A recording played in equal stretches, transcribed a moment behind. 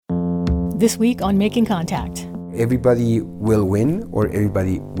This week on Making Contact. Everybody will win or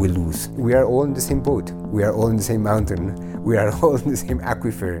everybody will lose. We are all in the same boat. We are all in the same mountain. We are all in the same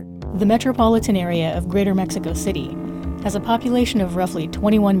aquifer. The metropolitan area of Greater Mexico City has a population of roughly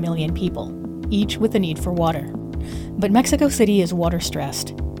 21 million people, each with a need for water. But Mexico City is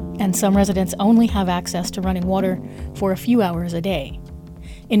water-stressed, and some residents only have access to running water for a few hours a day.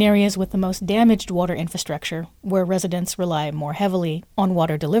 In areas with the most damaged water infrastructure, where residents rely more heavily on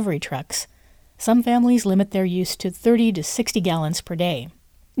water delivery trucks, some families limit their use to 30 to 60 gallons per day.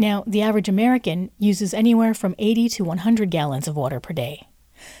 Now, the average American uses anywhere from 80 to 100 gallons of water per day.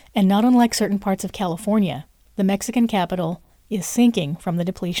 And not unlike certain parts of California, the Mexican capital is sinking from the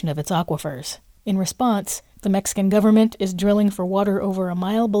depletion of its aquifers. In response, the Mexican government is drilling for water over a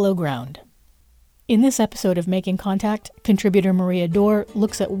mile below ground. In this episode of Making Contact, contributor Maria Dor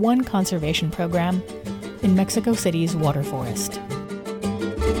looks at one conservation program in Mexico City's water forest.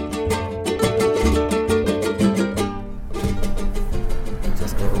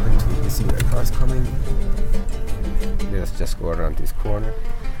 Just go open to see where cars coming. Let's just go around this corner.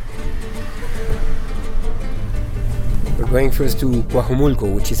 We're going first to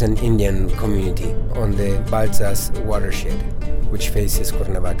Coajomulco, which is an Indian community on the Balsas watershed, which faces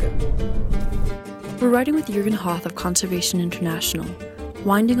Cuernavaca. We're riding with Jürgen Hoth of Conservation International,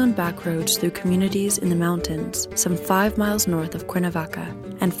 winding on back roads through communities in the mountains some 5 miles north of Cuernavaca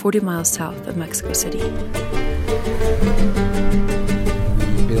and 40 miles south of Mexico City.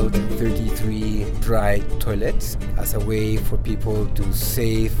 We built 33 dry toilets as a way for people to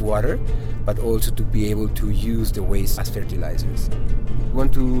save water, but also to be able to use the waste as fertilizers. We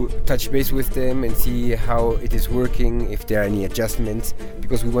want to touch base with them and see how it is working, if there are any adjustments,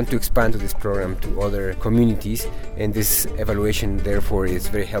 because we want to expand this program to other communities, and this evaluation therefore is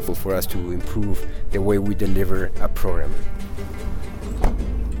very helpful for us to improve the way we deliver a program.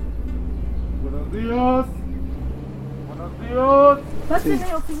 Buenos días. Buenos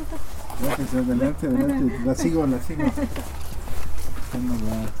días. Gracias, adelante. La sigo.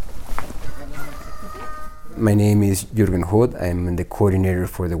 My name is Jürgen Hoth. I'm the coordinator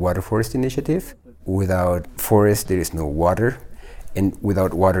for the Water Forest Initiative. Without forest, there is no water, and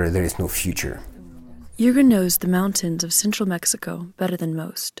without water, there is no future. Jürgen knows the mountains of central Mexico better than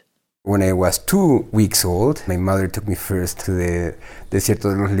most. When I was 2 weeks old, my mother took me first to the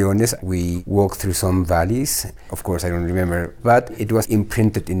Desierto de los Leones. We walked through some valleys. Of course, I don't remember, but it was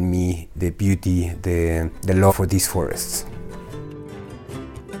imprinted in me, the beauty, the love for these forests.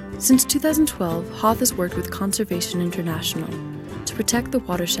 Since 2012, Hoth has worked with Conservation International to protect the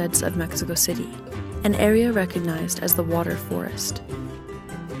watersheds of Mexico City, an area recognized as the water forest.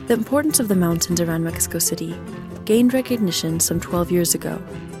 The importance of the mountains around Mexico City gained recognition some 12 years ago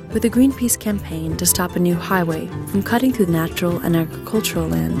with a Greenpeace campaign to stop a new highway from cutting through natural and agricultural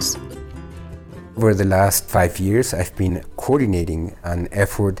lands. Over the last 5 years, I've been coordinating an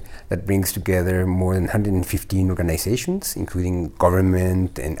effort that brings together more than 115 organizations, including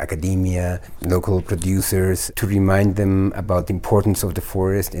government and academia, local producers, to remind them about the importance of the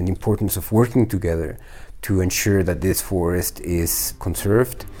forest and the importance of working together to ensure that this forest is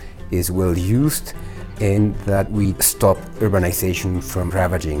conserved, is well used, and that we stop urbanization from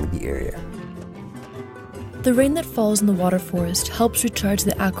ravaging the area. The rain that falls in the water forest helps recharge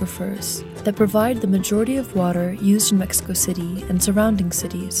the aquifers that provide the majority of water used in Mexico City and surrounding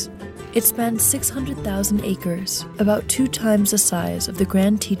cities. It spans 600,000 acres, about 2 times the size of the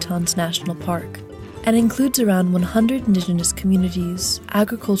Grand Tetons National Park, and includes around 100 indigenous communities,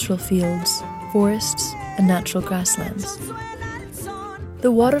 agricultural fields, forests, and natural grasslands.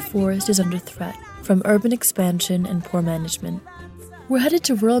 The water forest is under threat from urban expansion and poor management. We're headed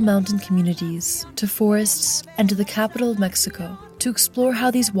to rural mountain communities, to forests, and to the capital of Mexico to explore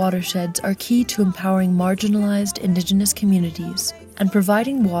how these watersheds are key to empowering marginalized indigenous communities and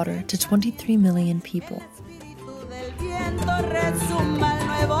providing water to 23 million people.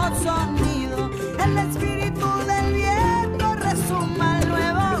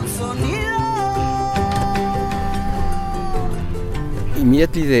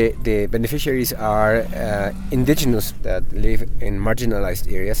 Immediately, the beneficiaries are indigenous that live in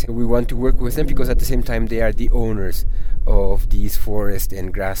marginalized areas. We want to work with them because at the same time they are the owners of these forests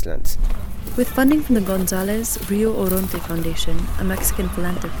and grasslands. With funding from the González Rio Oronte Foundation, a Mexican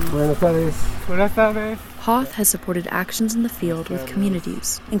philanthropy, Buenas tardes. Hoth has supported actions in the field with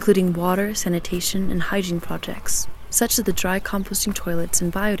communities, including water, sanitation, and hygiene projects, such as the dry composting toilets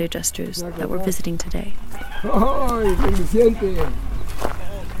and biodigesters that we're visiting today.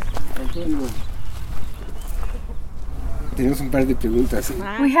 Tenemos un par de preguntas.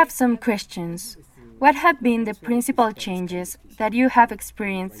 We have some questions. What have been the principal changes that you have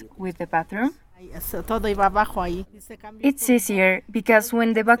experienced with the bathroom? It's easier because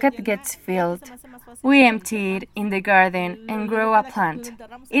when the bucket gets filled, we empty it in the garden and grow a plant.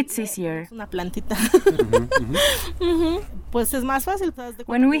 It's easier.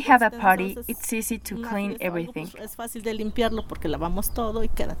 When we have a party, it's easy to clean everything.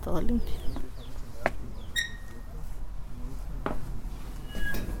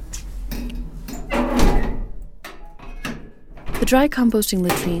 The dry composting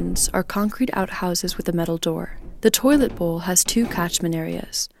latrines are concrete outhouses with a metal door. The toilet bowl has two catchment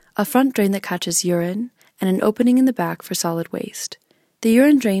areas, a front drain that catches urine, and an opening in the back for solid waste. The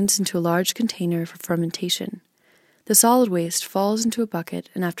urine drains into a large container for fermentation. The solid waste falls into a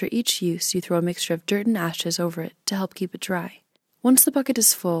bucket, and after each use, you throw a mixture of dirt and ashes over it to help keep it dry. Once the bucket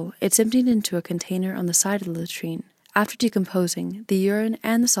is full, it's emptied into a container on the side of the latrine. After decomposing, the urine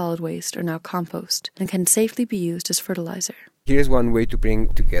and the solid waste are now compost and can safely be used as fertilizer. Here's one way to bring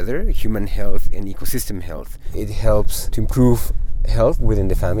together human health and ecosystem health. It helps to improve health within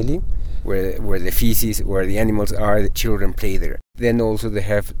the family, where the feces, where the animals are, the children play there. Then also they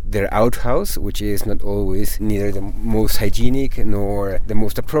have their outhouse, which is not always neither the most hygienic nor the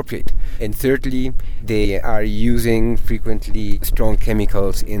most appropriate. And thirdly, they are using frequently strong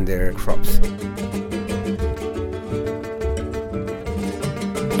chemicals in their crops.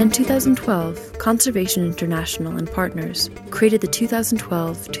 In 2012, Conservation International and partners created the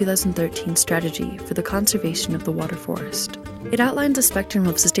 2012-2013 strategy for the conservation of the water forest. It outlines a spectrum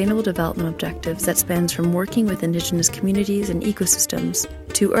of sustainable development objectives that spans from working with indigenous communities and ecosystems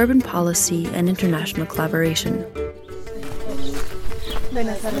to urban policy and international collaboration.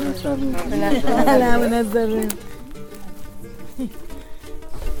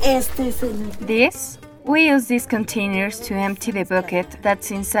 We use these containers to empty the bucket that's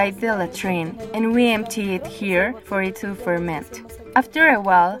inside the latrine, and we empty it here for it to ferment. After a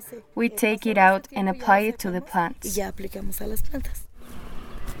while, we take it out and apply it to the plants.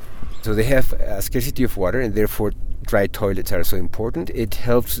 So they have a scarcity of water, and therefore dry toilets are so important. It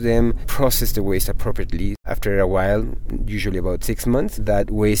helps them process the waste appropriately. After a while, usually about 6 months, that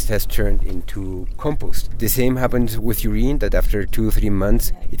waste has turned into compost. The same happens with urine, that after 2-3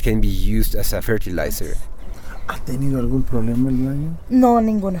 months, it can be used as a fertilizer. ¿Ha tenido algún problema el baño? No,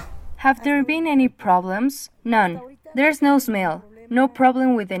 ninguno. Have there been any problems? None. There's no smell. No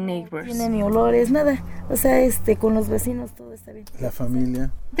problem with the neighbors. Tiene ni olores, nada. O sea, con los vecinos todo está bien. La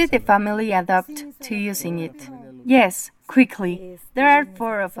familia. Did the family adapt to using it? Yes, quickly. There are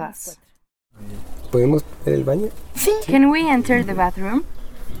 4 of us. ¿Podemos ver el baño? Can we enter the bathroom?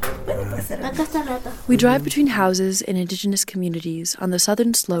 We drive between houses in indigenous communities on the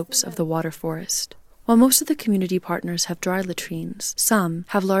southern slopes of the water forest. While most of the community partners have dry latrines, some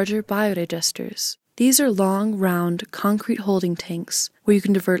have larger biodigesters. These are long, round, concrete holding tanks where you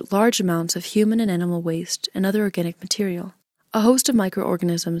can divert large amounts of human and animal waste and other organic material. A host of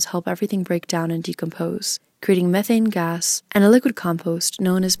microorganisms help everything break down and decompose, creating methane gas and a liquid compost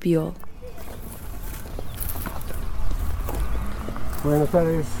known as biol. Buenas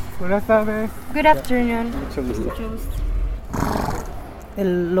tardes. Buenas tardes. Good afternoon. Mucho gusto.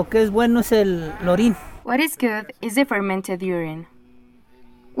 Lo que es bueno es el orín. What is good is the fermented urine.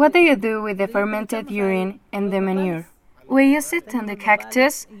 What do you do with the fermented urine and the manure? We use it on the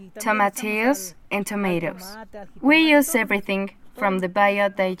cactus, tomatillos, and tomatoes. We use everything from the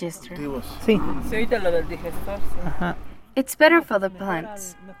biodigester. Sí. Sí, ahorita lo del digestor. Ajá. It's better for the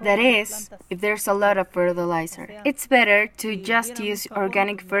plants. That is, if there's a lot of fertilizer. It's better to just use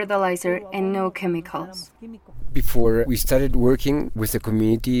organic fertilizer and no chemicals. Before we started working with the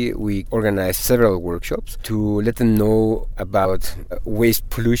community, we organized several workshops to let them know about waste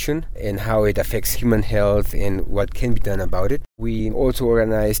pollution and how it affects human health and what can be done about it. We also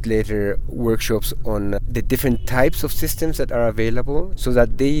organized later workshops on the different types of systems that are available so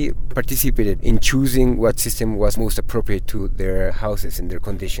that they participated in choosing what system was most appropriate to their houses and their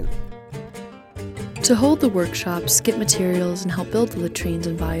condition. To hold the workshops, get materials, and help build the latrines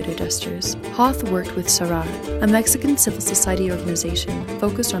and biodigesters, Hoth worked with SARAR, a Mexican civil society organization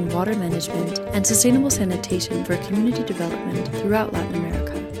focused on water management and sustainable sanitation for community development throughout Latin America.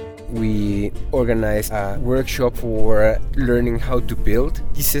 We organized a workshop for learning how to build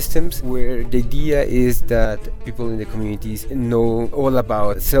these systems, where the idea is that people in the communities know all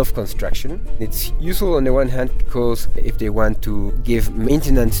about self-construction. It's useful on the one hand because if they want to give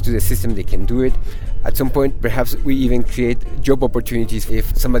maintenance to the system, they can do it. At some point, perhaps we even create job opportunities.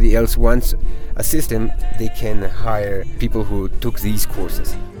 If somebody else wants a system, they can hire people who took these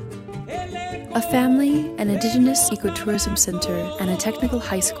courses. A family, an indigenous ecotourism center, and a technical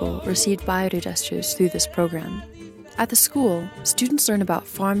high school received biodigesters through this program. At the school, students learn about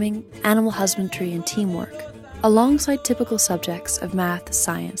farming, animal husbandry, and teamwork, alongside typical subjects of math,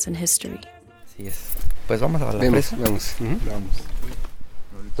 science, and history.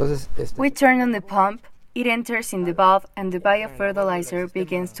 We turn on the pump, it enters in the valve, and the biofertilizer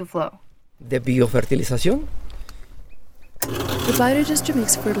begins to flow. De biofertilización. The biodigester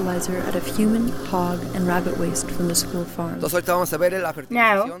makes fertilizer out of human, hog, and rabbit waste from the school farm.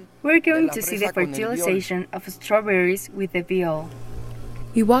 Now, we're going to see the fertilization of strawberries with the viol.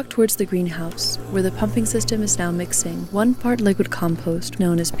 We walk towards the greenhouse, where the pumping system is now mixing 1 part liquid compost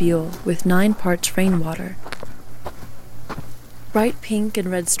known as biol with 9 parts rainwater. Bright pink and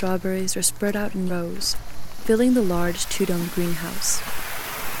red strawberries are spread out in rows, filling the large 2-domed greenhouse.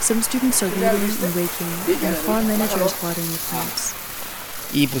 Some students are reading and raking, and farm managers watering the plants.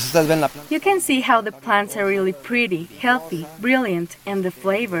 You can see how the plants are really pretty, healthy, brilliant, and the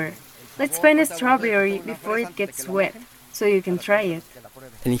flavor. Let's find a strawberry before it gets wet, so you can try it.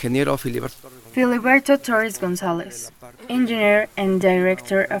 Filiberto Torres Gonzalez, engineer and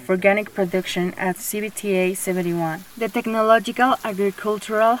director of organic production at CBTA 71, the Technological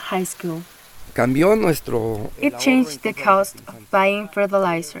Agricultural High School. It changed the cost of buying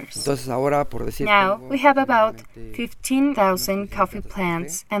fertilizers. Now we have about 15,000 coffee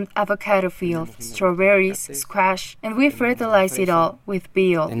plants and avocado fields, strawberries, squash, and we fertilize it all with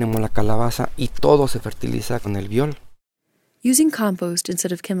biol. Using compost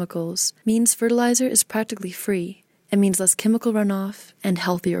instead of chemicals means fertilizer is practically free and means less chemical runoff and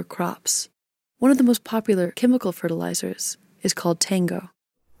healthier crops. One of the most popular chemical fertilizers is called Tango.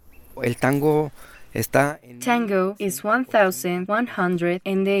 Tango is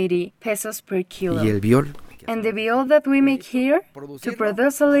 1,180 pesos per kilo. And the biol that we make here, to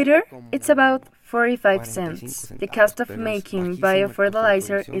produce a liter, it's about 45 cents. The cost of making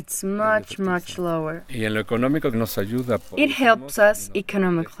biofertilizer is much, much lower. It helps us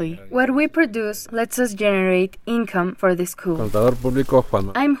economically. What we produce lets us generate income for the school.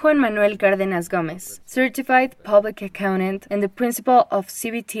 I'm Juan Manuel Cárdenas Gómez, certified public accountant and the principal of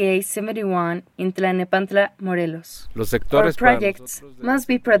CBTA 71 in Tlalnepantla, Morelos. Our projects must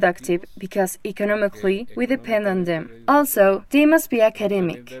be productive because economically we depend on them. Also, they must be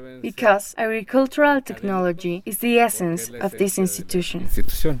academic because agricultural technology is the essence of this institution.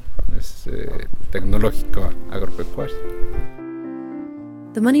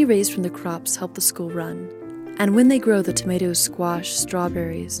 The money raised from the crops help the school run. And when they grow the tomatoes, squash,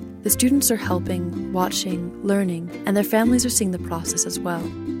 strawberries, the students are helping, watching, learning, and their families are seeing the process as well.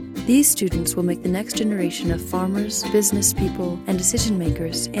 These students will make the next generation of farmers, business people, and decision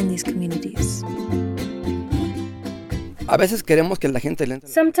makers in these communities.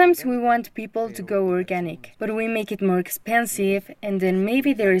 Sometimes we want people to go organic, but we make it more expensive, and then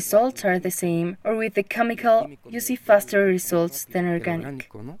maybe the results are the same, or with the chemical, you see faster results than organic.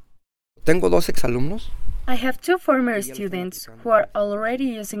 I have 2 former students who are already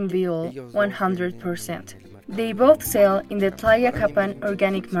using biol 100%. They both sell in the Tlayacapan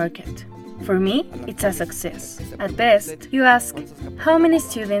organic market. For me, it's a success. At best, you ask, how many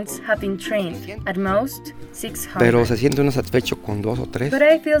students have been trained? At most, 600. But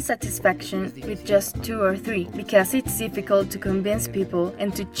I feel satisfaction with just 2 or 3 because it's difficult to convince people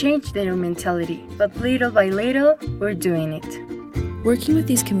and to change their mentality. But little by little, we're doing it. Working with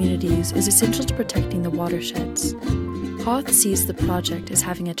these communities is essential to protecting the watersheds. Hoth sees the project as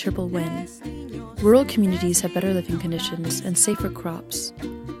having a triple win. Rural communities have better living conditions and safer crops.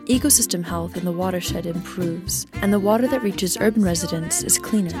 Ecosystem health in the watershed improves, and the water that reaches urban residents is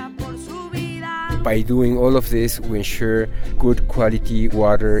cleaner. By doing all of this, we ensure good quality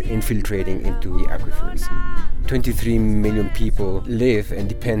water infiltrating into the aquifers. 23 million people live and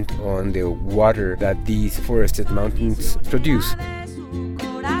depend on the water that these forested mountains produce.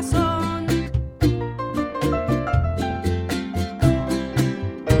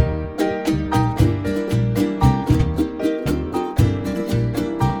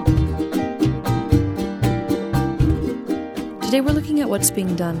 Today we're looking at what's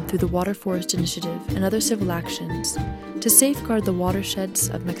being done through the Water Forest Initiative and other civil actions to safeguard the watersheds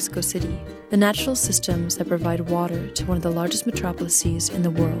of Mexico City, the natural systems that provide water to one of the largest metropolises in the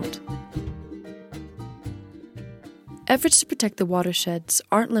world. Efforts to protect the watersheds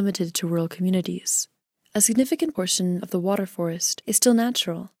aren't limited to rural communities. A significant portion of the water forest is still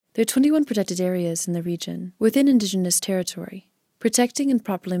natural. There are 21 protected areas in the region within indigenous territory. Protecting and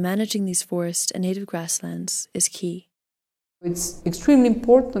properly managing these forests and native grasslands is key. It's extremely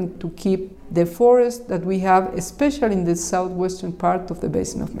important to keep the forest that we have, especially in the southwestern part of the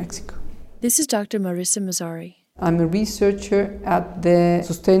Basin of Mexico. This is Dr. Marissa Mazzari. I'm a researcher at the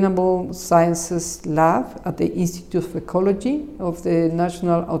Sustainable Sciences Lab at the Institute of Ecology of the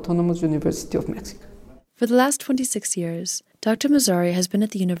National Autonomous University of Mexico. For the last 26 years, Dr. Mazzari has been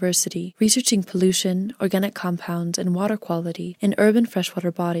at the university researching pollution, organic compounds, and water quality in urban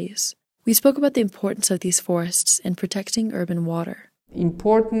freshwater bodies. We spoke about the importance of these forests in protecting urban water.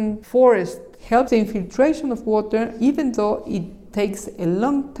 Important forest helps the infiltration of water, even though it takes a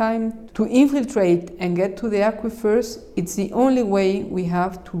long time to infiltrate and get to the aquifers. It's the only way we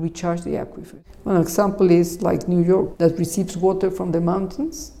have to recharge the aquifers. One example is like New York, that receives water from the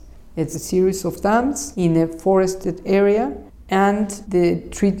mountains. It's a series of dams in a forested area, and the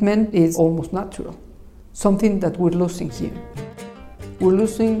treatment is almost natural, something that we're losing here. We're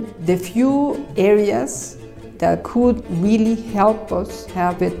losing the few areas that could really help us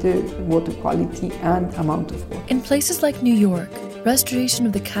have better water quality and amount of water. In places like New York, restoration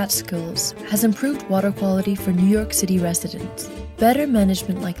of the Catskills has improved water quality for New York City residents. Better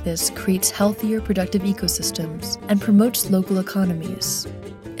management like this creates healthier, productive ecosystems and promotes local economies.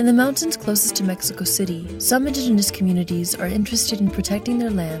 In the mountains closest to Mexico City, some indigenous communities are interested in protecting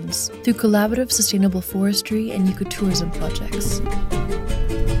their lands through collaborative sustainable forestry and ecotourism projects.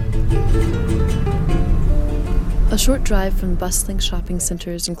 A short drive from bustling shopping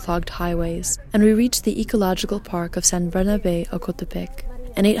centers and clogged highways, and we reach the ecological park of San Bernabé Ocotepec,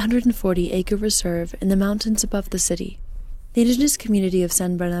 an 840-acre reserve in the mountains above the city. The indigenous community of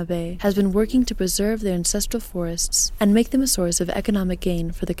San Bernabé has been working to preserve their ancestral forests and make them a source of economic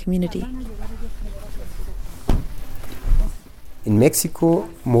gain for the community. In Mexico,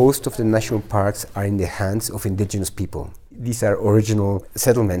 most of the national parks are in the hands of indigenous people. These are original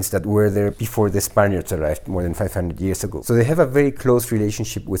settlements that were there before the Spaniards arrived more than 500 years ago. So they have a very close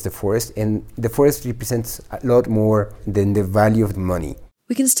relationship with the forest, and the forest represents a lot more than the value of the money.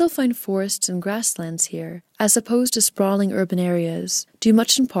 We can still find forests and grasslands here, as opposed to sprawling urban areas, due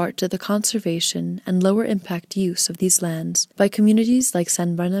much in part to the conservation and lower impact use of these lands by communities like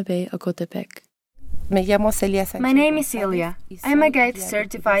San Bernabé Ocotepec. My name is Celia. I'm a guide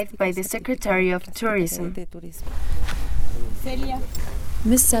certified by the Secretary of Tourism.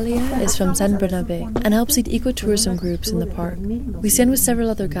 Miss Celia is from San Bernabé and helps lead ecotourism groups in the park. We stand with several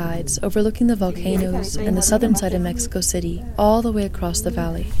other guides overlooking the volcanoes and the southern side of Mexico City, all the way across the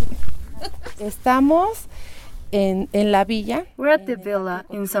valley. We're at the villa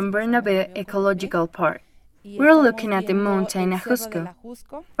in San Bernabé Ecological Park. We're looking at the mountain Ajusco,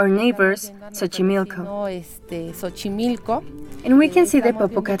 our neighbors, Xochimilco. And we can see the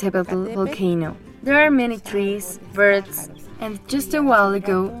Popocatépetl volcano. There are many trees, birds, and just a while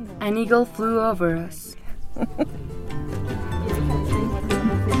ago, an eagle flew over us.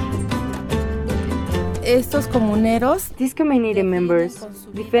 These community members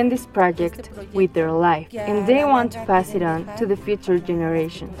defend this project with their life, and they want to pass it on to the future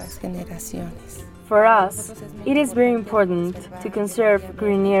generations. For us, it is very important to conserve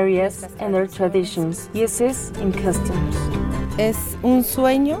green areas and their traditions, uses, and customs.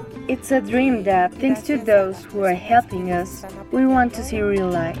 It's a dream that, thanks to those who are helping us, we want to see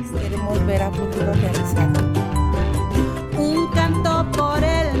realized.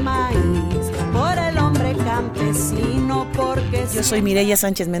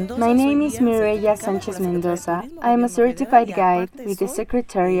 My name is Mireya Sanchez Mendoza. I am a certified guide with the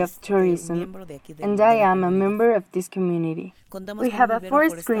Secretary of Tourism, and I am a member of this community. We have a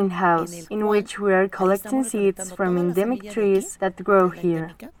forest greenhouse in which we are collecting seeds from endemic trees that grow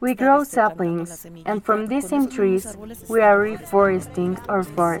here. We grow saplings, and from these same trees, we are reforesting our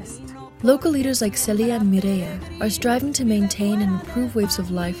forest. Local leaders like Celia and Mireya are striving to maintain and improve ways of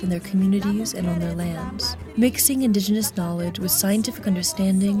life in their communities and on their lands, mixing indigenous knowledge with scientific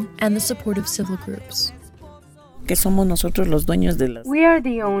understanding and the support of civil groups. We are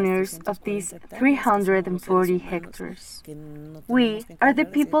the owners of these 340 hectares. We are the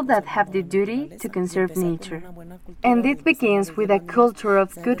people that have the duty to conserve nature. And it begins with a culture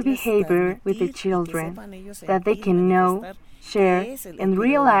of good behavior with the children, that they can know, share, and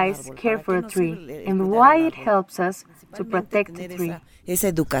realize care for a tree and why it helps us to protect the tree. It's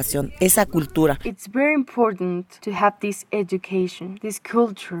very important to have this education, this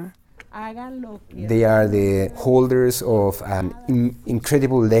culture. They are the holders of an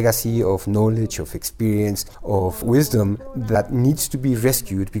incredible legacy of knowledge, of experience, of wisdom that needs to be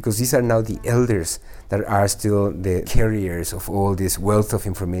rescued, because these are now the elders that are still the carriers of all this wealth of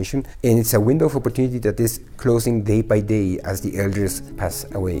information. And it's a window of opportunity that is closing day by day as the elders pass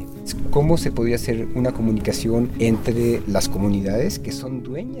away. ¿Cómo se podría hacer una comunicación entre las comunidades que son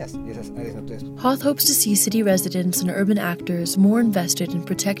dueñas de esas áreas naturales? Hoth hopes to see city residents and urban actors more invested in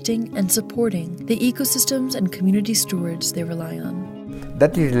protecting and supporting the ecosystems and community stewards they rely on.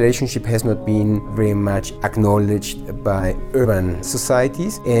 That relationship has not been very much acknowledged by urban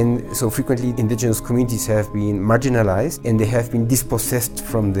societies, and so frequently indigenous communities have been marginalized and they have been dispossessed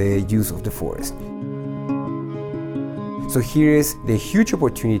from the use of the forest. So here is the huge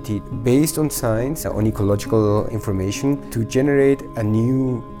opportunity based on science, on ecological information, to generate a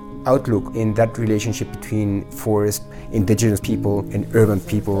new outlook in that relationship between forest, indigenous people and urban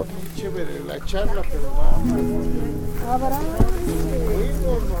people.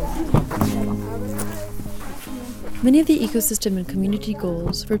 Many of the ecosystem and community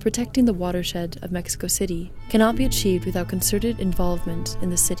goals for protecting the watershed of Mexico City cannot be achieved without concerted involvement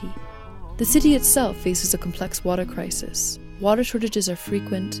in the city. The city itself faces a complex water crisis. Water shortages are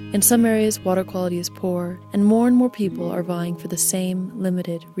frequent, in some areas water quality is poor, and more people are vying for the same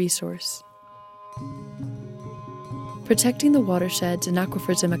limited resource. Protecting the watersheds and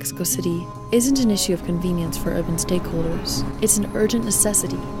aquifers in Mexico City isn't an issue of convenience for urban stakeholders. It's an urgent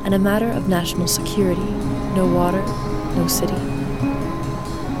necessity and a matter of national security. No water, no city.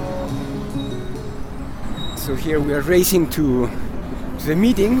 So here we are racing to the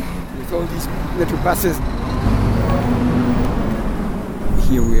meeting with all these little buses.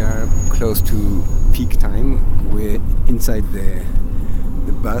 Here we are close to peak time. We're inside the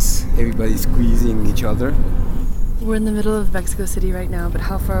bus. Everybody's squeezing each other. We're in the middle of Mexico City right now, but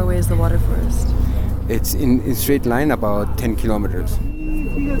how far away is the water forest? It's in straight line about 10 kilometers.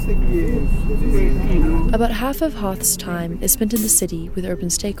 About half of Hoth's time is spent in the city with urban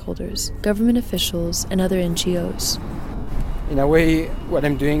stakeholders, government officials, and other NGOs. In a way, what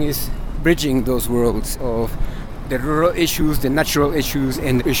I'm doing is bridging those worlds of the rural issues, the natural issues,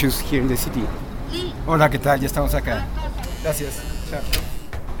 and issues here in the city. Hola, ¿qué tal? Ya estamos acá. Gracias. Chao.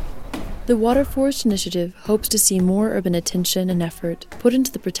 The Water Forest Initiative hopes to see more urban attention and effort put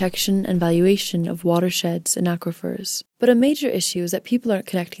into the protection and valuation of watersheds and aquifers. But a major issue is that people aren't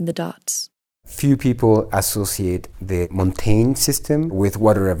connecting the dots. Few people associate the montane system with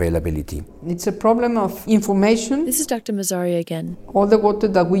water availability. It's a problem of information. This is Dr. Mazzari again. All the water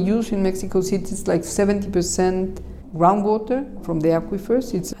that we use in Mexico City is like 70% groundwater from the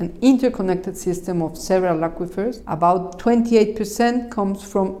aquifers. It's an interconnected system of several aquifers. About 28% comes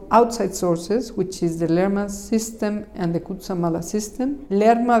from outside sources, which is the Lerma system and the Cutzamala system.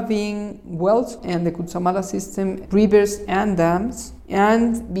 Lerma being wells and the Cutzamala system, rivers and dams.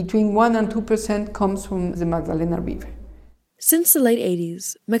 And between 1 and 2% comes from the Magdalena River. Since the late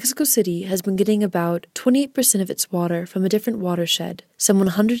 80s, Mexico City has been getting about 28% of its water from a different watershed, some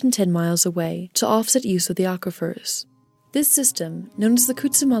 110 miles away, to offset use of the aquifers. This system, known as the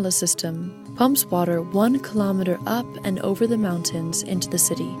Cutzamala system, pumps water 1 kilometer up and over the mountains into the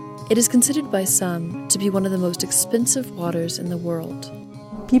city. It is considered by some to be one of the most expensive waters in the world.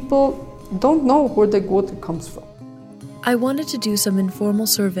 People don't know where the water comes from. I wanted to do some informal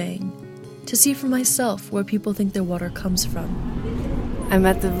surveying to see for myself where people think their water comes from. I'm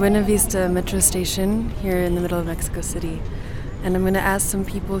at the Buena Vista metro station here in the middle of Mexico City, and I'm going to ask some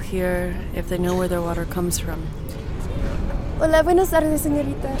people here if they know where their water comes from. Hola, buenas tardes,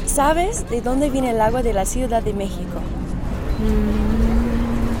 señorita. ¿Sabes de dónde viene el agua de la Ciudad de México?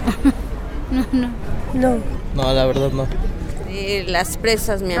 No. No, la verdad no. De las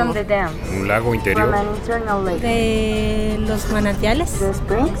presas, mi amor. From the dams. Un lago interior. From an internal lake. De los manantiales. The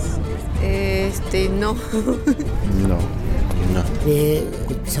springs. No. No. ¿De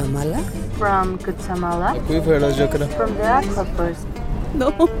Cutzamala? From Cutzamala. Acuíferos, yo creo. From the aquifers.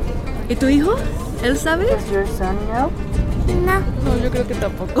 No. ¿Y tu hijo? ¿Él sabe? Does your son know? No, yo creo que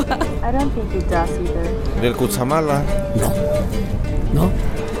tampoco. I don't think he does either. ¿Del Cutzamala? No.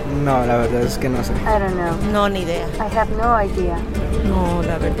 No, la verdad es que no sé. I don't know. No, ni idea. I have no idea. No,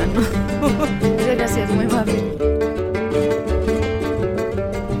 la verdad no. Muchas gracias, muy amable.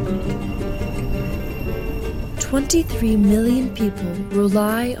 23 million people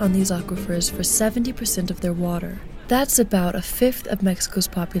rely on these aquifers for 70% of their water. That's about a fifth of Mexico's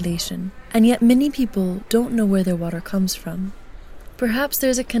population, and yet many people don't know where their water comes from. Perhaps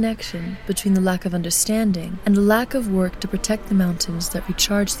there's a connection between the lack of understanding and the lack of work to protect the mountains that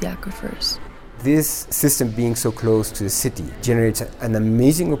recharge the aquifers. This system being so close to the city generates an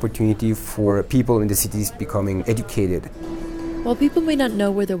amazing opportunity for people in the cities becoming educated. While people may not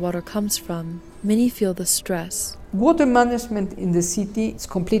know where their water comes from, many feel the stress. Water management in the city is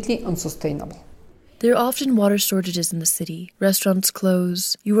completely unsustainable. There are often water shortages in the city. Restaurants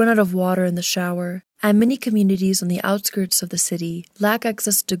close, you run out of water in the shower, and many communities on the outskirts of the city lack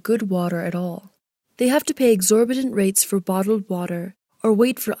access to good water at all. They have to pay exorbitant rates for bottled water or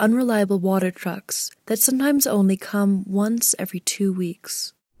wait for unreliable water trucks that sometimes only come once every 2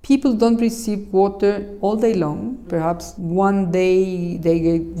 weeks. People don't receive water all day long. Perhaps one day they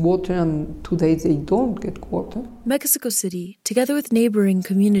get water and 2 days they don't get water. Mexico City, together with neighboring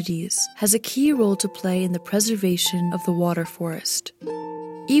communities, has a key role to play in the preservation of the water forest.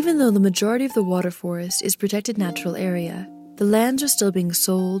 Even though the majority of the water forest is protected natural area, the lands are still being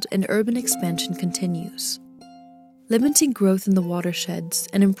sold and urban expansion continues. Limiting growth in the watersheds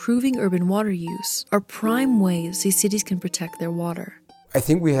and improving urban water use are prime ways these cities can protect their water. I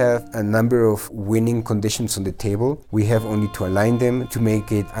think we have a number of winning conditions on the table. We have only to align them to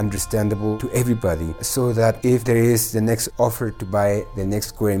make it understandable to everybody, so that if there is the next offer to buy the next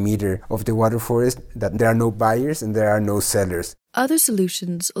square meter of the water forest, that there are no buyers and there are no sellers. Other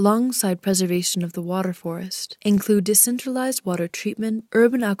solutions alongside preservation of the water forest include decentralized water treatment,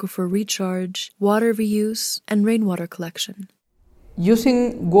 urban aquifer recharge, water reuse, and rainwater collection.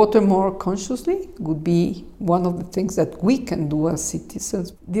 Using water more consciously would be one of the things that we can do as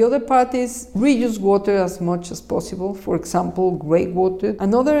citizens. The other part is reuse water as much as possible, for example, grey water.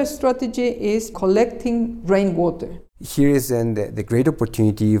 Another strategy is collecting rainwater. Here is then the great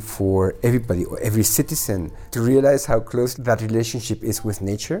opportunity for everybody, or every citizen, to realize how close that relationship is with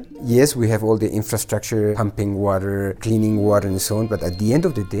nature. Yes, we have all the infrastructure, pumping water, cleaning water and so on, but at the end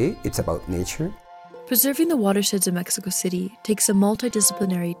of the day, it's about nature. Preserving the watersheds of Mexico City takes a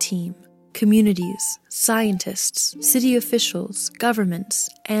multidisciplinary team. Communities, scientists, city officials, governments,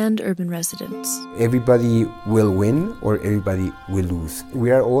 and urban residents. Everybody will win or everybody will lose.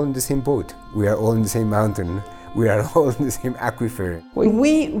 We are all in the same boat. We are all in the same mountain. We are all in the same aquifer. When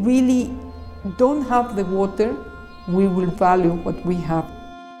we really don't have the water, we will value what we have.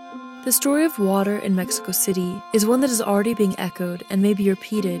 The story of water in Mexico City is one that is already being echoed and may be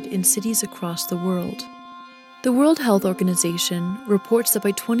repeated in cities across the world. The World Health Organization reports that by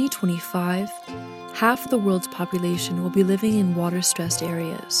 2025, half the world's population will be living in water-stressed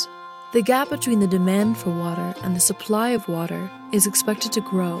areas. The gap between the demand for water and the supply of water is expected to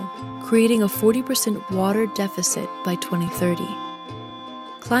grow, creating a 40% water deficit by 2030.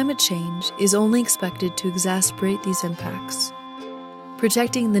 Climate change is only expected to exacerbate these impacts.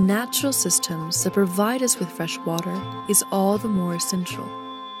 Protecting the natural systems that provide us with fresh water is all the more essential.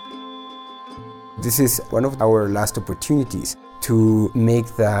 This is one of our last opportunities to make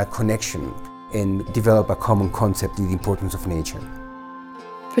that connection and develop a common concept in the importance of nature.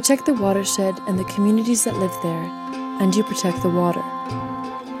 Protect the watershed and the communities that live there, and you protect the water.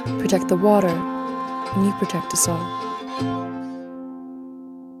 Protect the water, and you protect us all.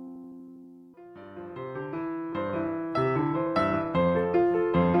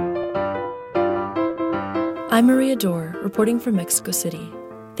 I'm Maria Dor, reporting from Mexico City.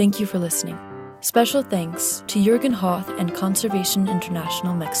 Thank you for listening. Special thanks to Jürgen Hoth and Conservation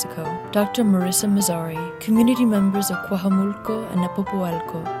International Mexico, Dr. Marissa Mazzari, community members of Coajomulco and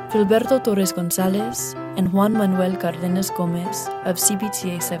Napopoalco, Filberto Torres Gonzalez, and Juan Manuel Cardenas Gomez of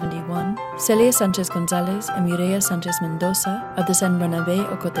CBTA 71, Celia Sanchez Gonzalez and Mireya Sanchez Mendoza of the San Bernabé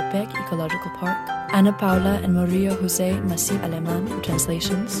Ocotepec Ecological Park, Ana Paula and Maria Jose Masip Aleman for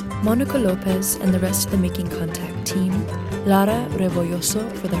translations, Monica Lopez and the rest of the Making Contact team, Lara Rebolloso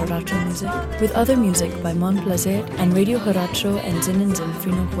for the Horacho music, with other music by Mon Placer and Radio Horacho and Zin and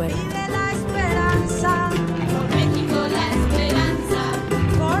Zinfrino Huero.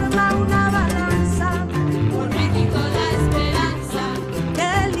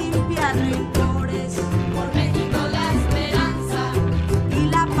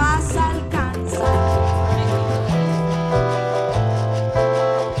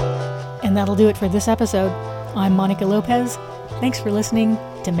 And that'll do it for this episode. I'm Monica Lopez. Thanks for listening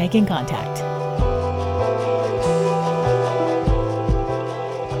to Making Contact.